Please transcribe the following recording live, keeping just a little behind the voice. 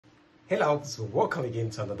Hello, so welcome again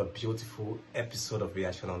to another beautiful episode of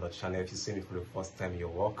Reaction on the channel. If you see me for the first time, you're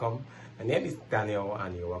welcome. My name is Daniel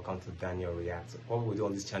and you're welcome to Daniel React. What we do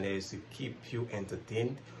on this channel is to keep you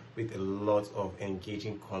entertained with a lot of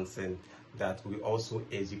engaging content that will also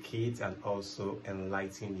educate and also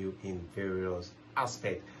enlighten you in various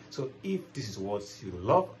aspects. So if this is what you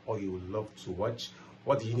love or you would love to watch,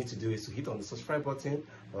 what you need to do is to hit on the subscribe button,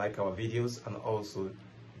 like our videos, and also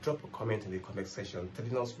drop a comment in the comment section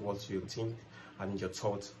telling us what you think and your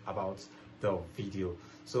thoughts about the video.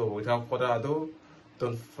 So without further ado,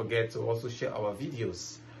 don't forget to also share our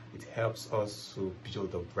videos. It helps us to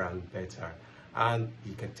build the brand better, and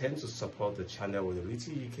you can tend to support the channel with a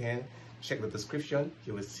little you can. Check the description,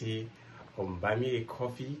 you will see buy me a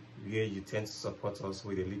coffee where you tend to support us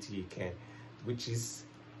with a little you can, which is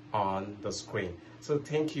on the screen. So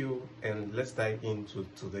thank you, and let's dive into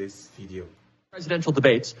today's video. Presidential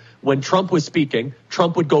debates, when Trump was speaking,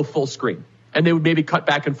 Trump would go full screen and they would maybe cut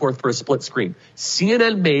back and forth for a split screen.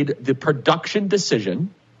 CNN made the production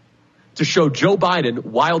decision to show Joe Biden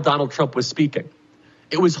while Donald Trump was speaking.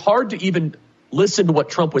 It was hard to even listen to what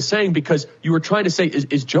Trump was saying because you were trying to say,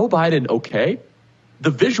 is Joe Biden okay? The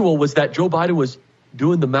visual was that Joe Biden was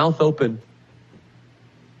doing the mouth open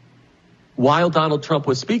while Donald Trump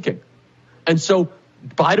was speaking. And so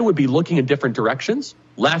Biden would be looking in different directions,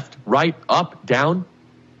 left, right, up, down.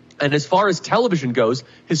 And as far as television goes,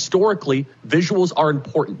 historically, visuals are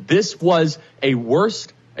important. This was a worse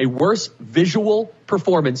visual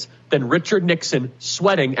performance than Richard Nixon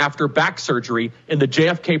sweating after back surgery in the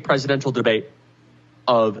JFK presidential debate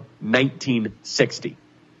of 1960.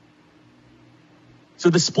 So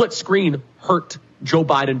the split screen hurt Joe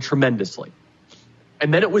Biden tremendously.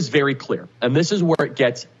 And then it was very clear, and this is where it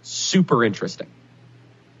gets super interesting.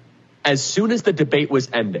 As soon as the debate was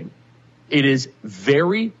ending, it is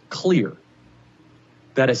very clear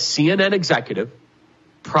that a CNN executive,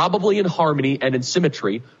 probably in harmony and in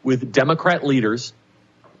symmetry with Democrat leaders,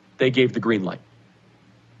 they gave the green light.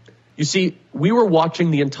 You see, we were watching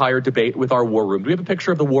the entire debate with our war room. Do we have a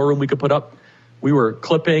picture of the war room we could put up? We were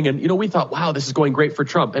clipping and, we thought, wow, this is going great for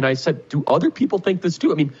Trump. And I said, do other people think this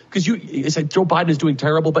too? I mean, because you said Joe Biden is doing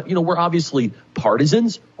terrible, but, we're obviously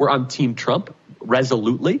partisans. We're on Team Trump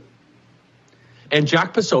resolutely. And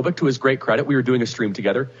Jack Posobiec, to his great credit, we were doing a stream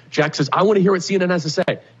together. Jack says, I want to hear what CNN has to say.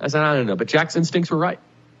 I said, I don't know, but Jack's instincts were right.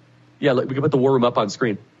 Yeah, we can put the war room up on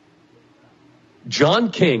screen.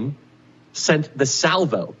 John King sent the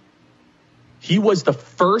salvo. He was the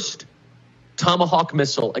first Tomahawk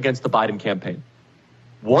missile against the Biden campaign.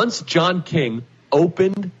 Once John King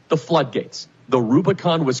opened the floodgates, the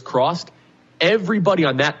Rubicon was crossed. Everybody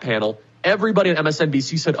on that panel, everybody on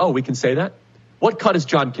MSNBC said, oh, we can say that? What cut is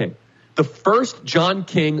John King? The first John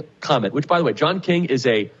King comment, which, by the way, John King is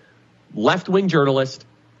a left-wing journalist.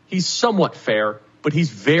 He's somewhat fair, but he's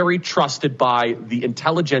very trusted by the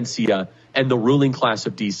intelligentsia and the ruling class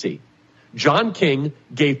of D.C. John King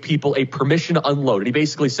gave people a permission to unload. And he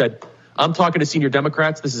basically said, I'm talking to senior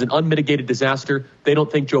Democrats. This is an unmitigated disaster. They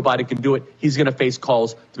don't think Joe Biden can do it. He's going to face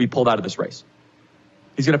calls to be pulled out of this race.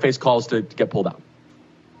 He's going to face calls to get pulled out.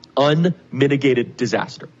 Unmitigated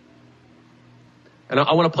disaster. And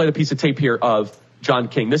I want to play the piece of tape here of John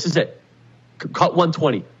King. This is it. Cut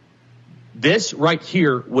 120. This right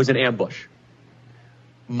here was an ambush.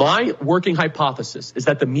 My working hypothesis is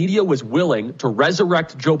that the media was willing to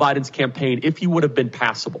resurrect Joe Biden's campaign if he would have been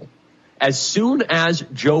passable. As soon as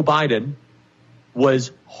Joe Biden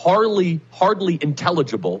was hardly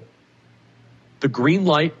intelligible, the green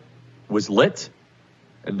light was lit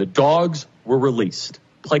and the dogs were released.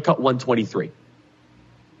 Play cut 123.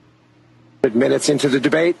 Minutes into the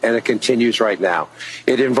debate, and it continues right now.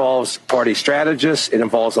 It involves party strategists, it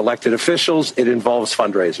involves elected officials, it involves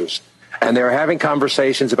fundraisers. And they're having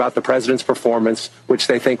conversations about the president's performance, which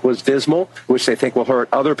they think was dismal, which they think will hurt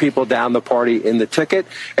other people down the party in the ticket,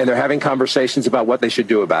 and they're having conversations about what they should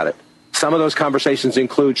do about it. Some of those conversations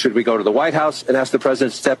include, should we go to the White House and ask the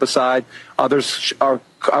president to step aside? Other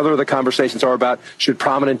of the conversations are about, should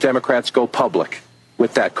prominent Democrats go public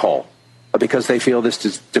with that call? Because they feel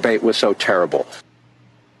this debate was so terrible.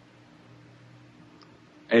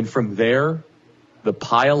 And from there, the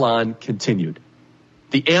pile-on continued.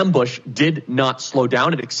 The ambush did not slow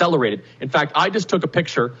down. It accelerated. In fact, I just took a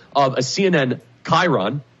picture of a CNN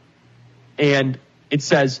chyron, and it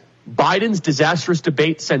says, Biden's disastrous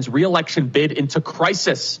debate sends re-election bid into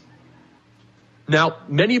crisis. Now,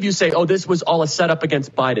 many of you say, oh, this was all a setup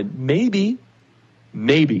against Biden. Maybe.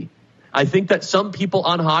 I think that some people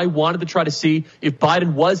on high wanted to try to see if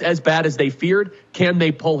Biden was as bad as they feared, can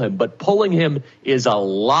they pull him? But pulling him is a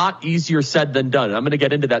lot easier said than done. And I'm going to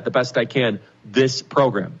get into that the best I can this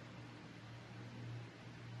program.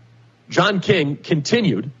 John King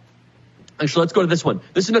continued. Actually, let's go to this one.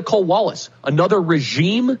 This is Nicole Wallace, another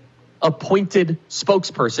regime-appointed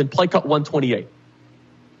spokesperson, play cut 128.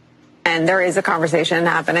 And there is a conversation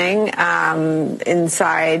happening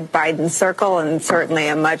inside Biden's circle, and certainly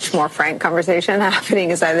a much more frank conversation happening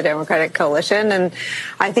inside the Democratic coalition. And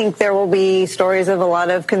I think there will be stories of a lot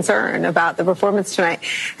of concern about the performance tonight.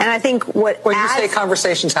 And I think when you say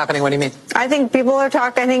conversations happening, what do you mean? I think people are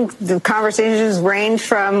talking. I think the conversations range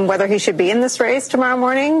from whether he should be in this race tomorrow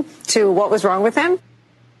morning to what was wrong with him.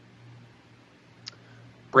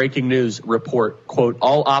 Breaking news report, quote,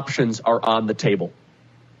 all options are on the table.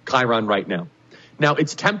 Chiron right now. Now,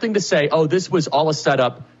 it's tempting to say, oh, this was all a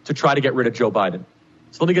setup to try to get rid of Joe Biden.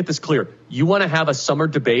 So let me get this clear. You want to have a summer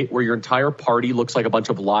debate where your entire party looks like a bunch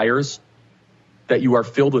of liars, that you are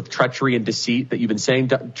filled with treachery and deceit, that you've been saying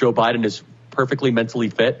Joe Biden is perfectly mentally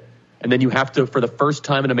fit, and then you have to, for the first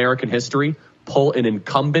time in American history, pull an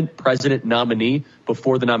incumbent president nominee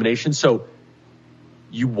before the nomination. So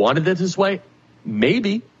you wanted it this way?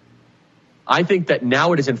 Maybe. I think that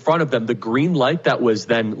now it is in front of them, the green light that was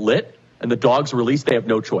then lit and the dogs released. They have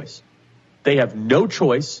no choice. They have no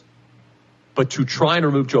choice but to try and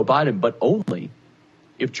remove Joe Biden, but only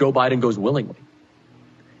if Joe Biden goes willingly.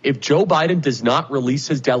 If Joe Biden does not release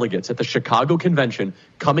his delegates at the Chicago convention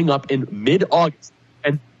coming up in mid-August,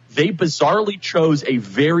 and they bizarrely chose a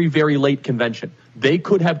very, very late convention. They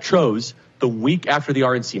could have chose the week after the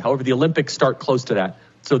RNC. However, the Olympics start close to that.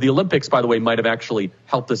 So the Olympics, by the way, might have actually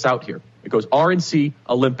helped us out here. It goes RNC,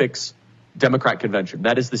 Olympics, Democrat convention.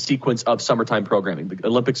 That is the sequence of summertime programming. The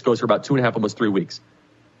Olympics goes for about 2.5, almost 3 weeks.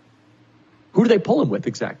 Who do they pull him with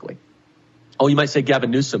exactly? Oh, you might say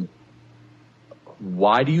Gavin Newsom.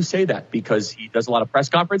 Why do you say that? Because he does a lot of press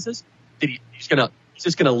conferences? He's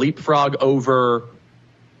just gonna leapfrog over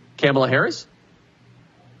Kamala Harris?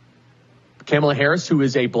 Kamala Harris, who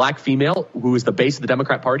is a black female, who is the base of the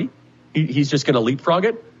Democrat Party? He's just going to leapfrog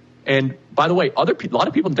it. And by the way, a lot of people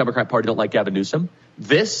in the Democrat Party don't like Gavin Newsom.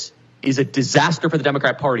 This is a disaster for the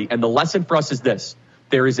Democrat Party. And the lesson for us is this.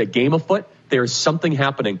 There is a game afoot. There is something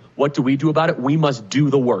happening. What do we do about it? We must do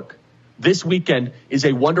the work. This weekend is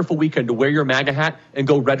a wonderful weekend to wear your MAGA hat and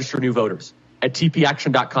go register new voters at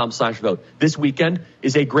tpaction.com/vote. This weekend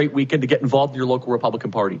is a great weekend to get involved in your local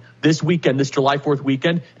Republican Party. This weekend, this July 4th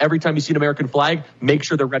weekend, every time you see an American flag, make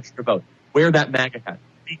sure they're registered to vote. Wear that MAGA hat.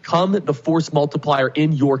 Become the force multiplier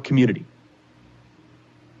in your community.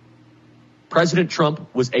 President Trump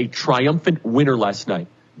was a triumphant winner last night,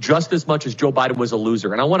 just as much as Joe Biden was a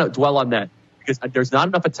loser. And I want to dwell on that because there's not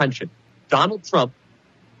enough attention. Donald Trump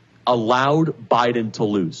allowed Biden to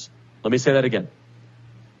lose. Let me say that again.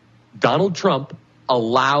 Donald Trump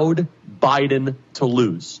allowed Biden to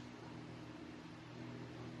lose.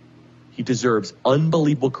 He deserves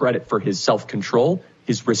unbelievable credit for his self-control,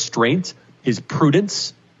 his restraint, his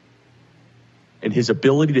prudence, and his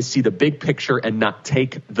ability to see the big picture and not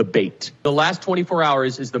take the bait. The last 24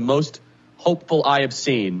 hours is the most hopeful I have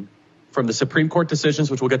seen, from the Supreme Court decisions,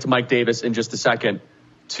 which we'll get to Mike Davis in just a second,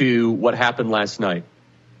 to what happened last night.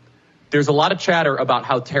 There's a lot of chatter about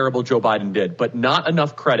how terrible Joe Biden did, but not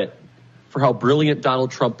enough credit for how brilliant Donald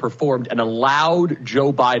Trump performed and allowed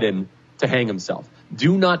Joe Biden to hang himself.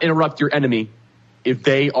 Do not interrupt your enemy if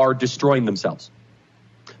they are destroying themselves.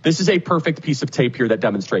 This is a perfect piece of tape here that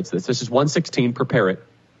demonstrates this. This is 116, prepare it,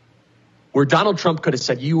 where Donald Trump could have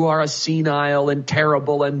said, you are a senile and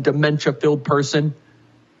terrible and dementia-filled person,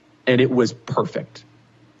 and it was perfect.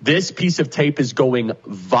 This piece of tape is going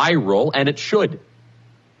viral, and it should.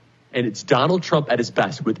 And it's Donald Trump at his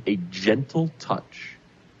best with a gentle touch,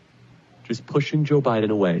 just pushing Joe Biden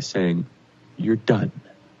away, saying, you're done.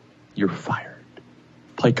 You're fired.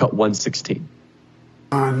 Play cut 116.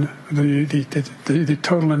 On the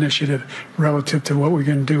total initiative relative to what we're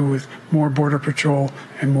going to do with more Border Patrol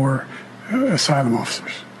and more asylum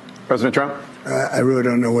officers. President Trump? I really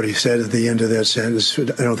don't know what he said at the end of that sentence.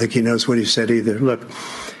 I don't think he knows what he said either. Look,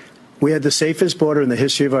 we had the safest border in the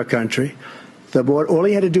history of our country. The border, all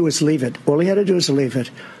he had to do was leave it. All he had to do was leave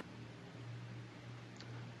it.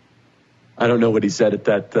 I don't know what he said at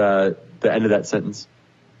that the end of that sentence.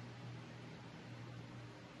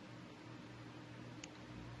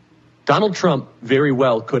 Donald Trump very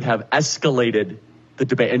well could have escalated the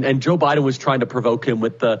debate. And Joe Biden was trying to provoke him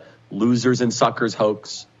with the losers and suckers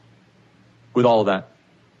hoax, with all of that.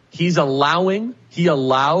 He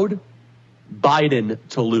allowed Biden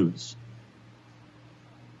to lose.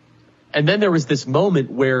 And then there was this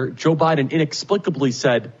moment where Joe Biden inexplicably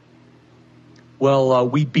said, well,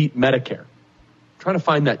 we beat Medicare. I'm trying to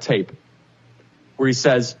find that tape where he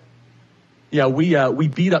says, yeah, we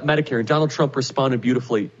beat up Medicare. And Donald Trump responded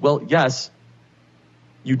beautifully. Well, yes,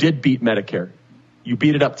 You did beat Medicare. You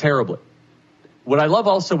beat it up terribly. What I love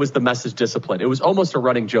also was the message discipline. It was almost a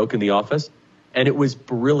running joke in the office, and it was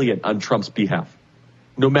brilliant on Trump's behalf.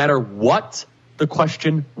 No matter what the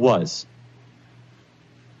question was,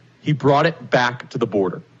 he brought it back to the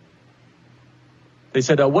border. They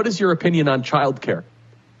said, what is your opinion on childcare?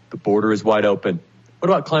 The border is wide open. What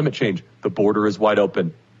about climate change? The border is wide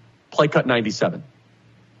open. Play cut 97.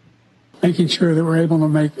 Making sure that we're able to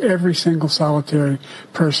make every single solitary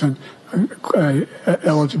person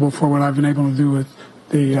eligible for what I've been able to do with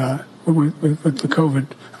the with the COVID.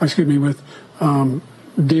 Excuse me, with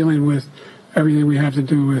dealing with everything we have to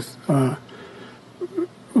do with.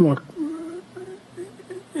 Look,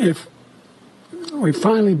 if we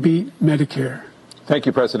finally beat Medicare. Thank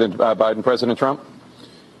you, President Biden. President Trump?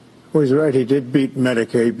 Well, he's right. He did beat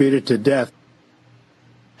Medicare. He beat it to death.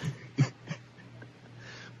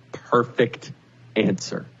 Perfect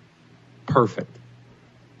answer. Perfect.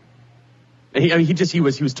 He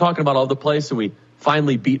was talking about all the place, and we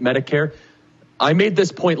finally beat Medicare. I made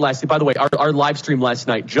this point last. By the way, our live stream last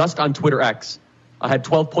night, just on Twitter X, I had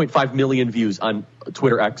 12.5 million views on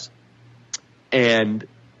Twitter X, and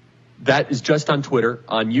that is just on Twitter.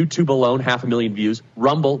 On YouTube alone, 500,000 views.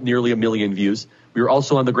 Rumble, nearly 1 million views. We were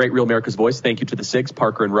also on The Great Real America's Voice. Thank you to the Sigs,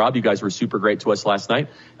 Parker and Rob. You guys were super great to us last night.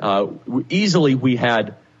 We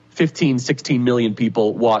had 15, 16 million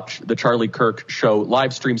people watch the Charlie Kirk Show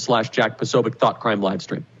live stream / Jack Posobiec Thought Crime live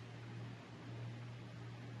stream.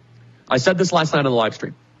 I said this last night on the live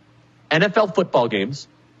stream. NFL football games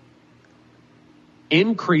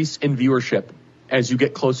increase in viewership as you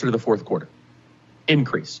get closer to the fourth quarter.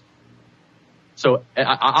 Increase. So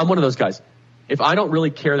I'm one of those guys. If I don't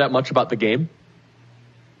really care that much about the game,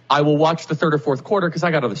 I will watch the third or fourth quarter because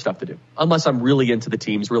I got other stuff to do. Unless I'm really into the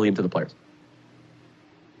teams, really into the players.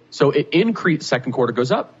 So it increased. Second quarter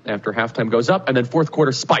goes up, after halftime goes up, and then fourth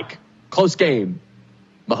quarter spike. Close game.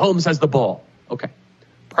 Mahomes has the ball. Okay.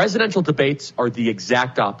 Presidential debates are the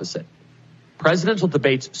exact opposite. Presidential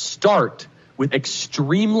debates start with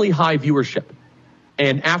extremely high viewership.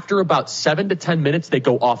 And after about 7 to 10 minutes, they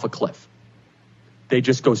go off a cliff. They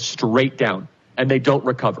just go straight down, and they don't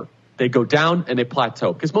recover. They go down and they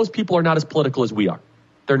plateau because most people are not as political as we are.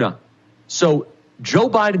 They're not. So Joe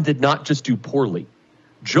Biden did not just do poorly.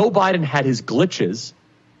 Joe Biden had his glitches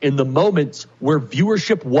in the moments where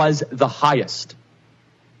viewership was the highest.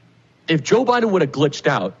 If Joe Biden would have glitched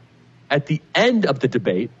out at the end of the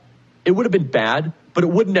debate, it would have been bad, but it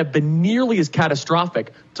wouldn't have been nearly as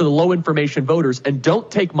catastrophic to the low information voters. And don't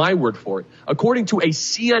take my word for it. According to a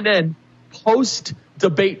CNN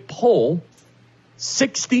post-debate poll,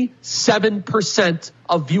 67%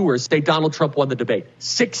 of viewers say Donald Trump won the debate.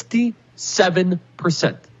 67%.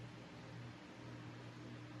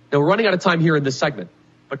 Now, we're running out of time here in this segment,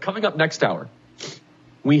 but coming up next hour,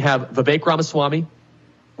 we have Vivek Ramaswamy,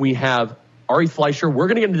 we have Ari Fleischer. We're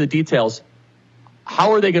going to get into the details.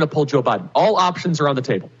 How are they going to pull Joe Biden? All options are on the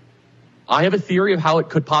table. I have a theory of how it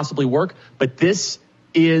could possibly work, but this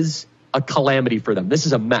is a calamity for them. This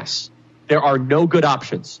is a mess. There are no good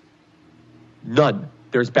options. None.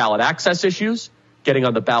 There's ballot access issues, getting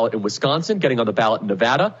on the ballot in Wisconsin, getting on the ballot in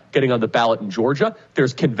Nevada, getting on the ballot in Georgia.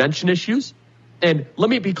 There's convention issues. And let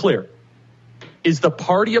me be clear. Is the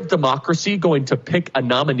party of democracy going to pick a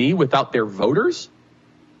nominee without their voters?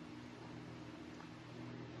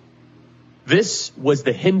 This was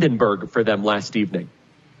the Hindenburg for them last evening.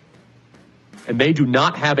 And they do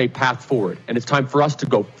not have a path forward. And it's time for us to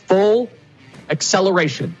go full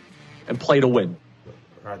acceleration and play to win.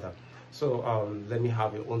 Rather. So let me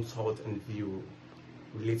have your own thought and view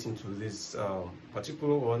relating to this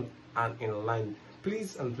particular one and in line.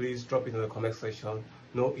 Please drop it in the comment section.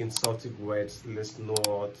 No insulting words. Let's know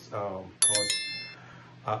what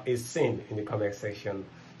is seen in the comment section.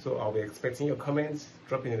 So I'll be expecting your comments.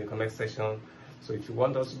 Drop it in the comment section. So if you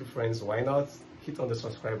want us to be friends, why not hit on the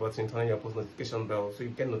subscribe button, turn on your post notification bell so you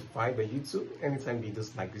get notified by YouTube anytime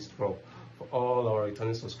videos like this drop. For all our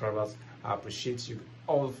returning subscribers, I appreciate you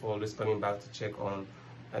all for always coming back to check on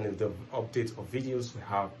and the updates of videos we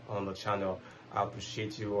have on the channel. I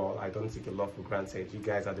appreciate you all. I don't take a lot for granted. You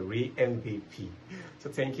guys are the real MVP. So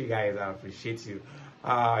thank you guys. I appreciate you.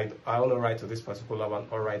 I own a right to this particular one.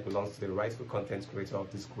 All right belongs to the rightful content creator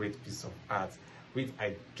of this great piece of art, which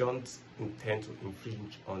I don't intend to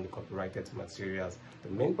infringe on the copyrighted materials. The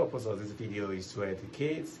main purpose of this video is to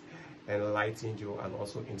educate, enlighten you, and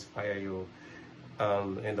also inspire you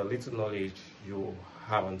in the little knowledge you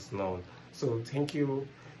haven't known. So thank you.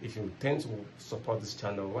 If you intend to support this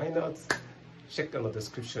channel, why not? Check in the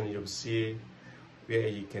description. You'll see where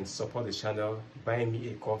you can support the channel, buy me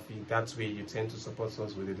a coffee. That way you tend to support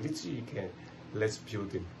us with the little you can. Let's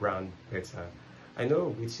build the brand better. I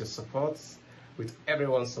know with your support, with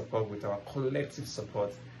everyone's support, with our collective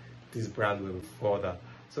support, this brand will further.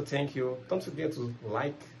 So thank you. Don't forget to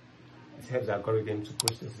like. It helps the algorithm to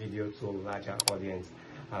push this video to a larger audience,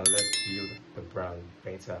 and let's build the brand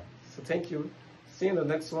better. So thank you. See you in the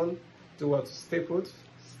next one. Do what? Stay put,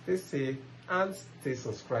 stay safe, and stay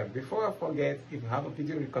subscribed. Before I forget, if you have a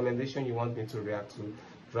video recommendation you want me to react to,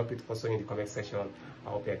 drop it also in the comment section.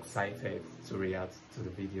 I'll be excited to react to the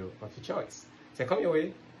video of your choice. So come your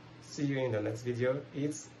way. See you in the next video.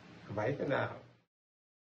 It's bye for now.